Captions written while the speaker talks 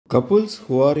Couples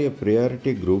who are a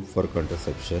priority group for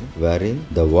contraception, wherein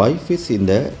the wife is in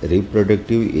the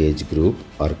reproductive age group,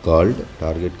 are called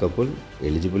target couple,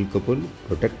 eligible couple,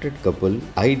 protected couple,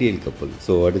 ideal couple.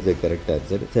 So what is the correct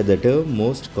answer? So the term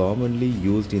most commonly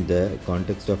used in the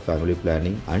context of family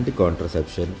planning and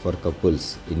contraception for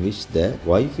couples in which the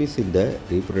wife is in the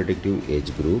reproductive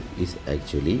age group is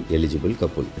actually eligible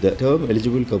couple. The term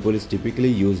eligible couple is typically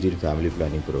used in family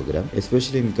planning program,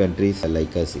 especially in countries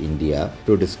like us India,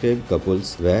 to describe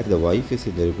couples where the wife is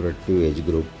in the reproductive age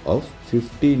group of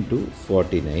 15 to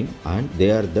 49 and they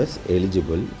are thus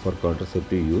eligible for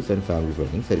contraceptive use and family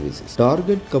planning services.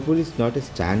 Target couple is not a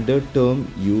standard term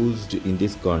used in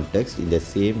this context in the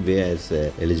same way as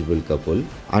eligible couple,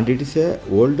 and it is a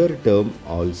older term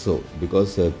also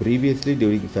because previously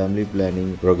during family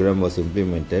planning program was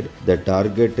implemented, the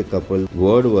target couple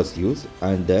word was used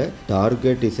and the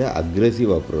target is an aggressive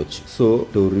approach. So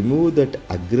to remove that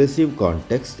aggressive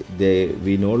context,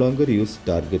 we no longer use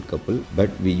target couple but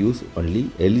we use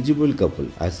only eligible couple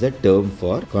as the term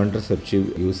for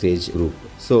contraceptive usage group.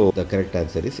 So the correct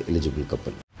answer is eligible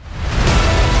couple.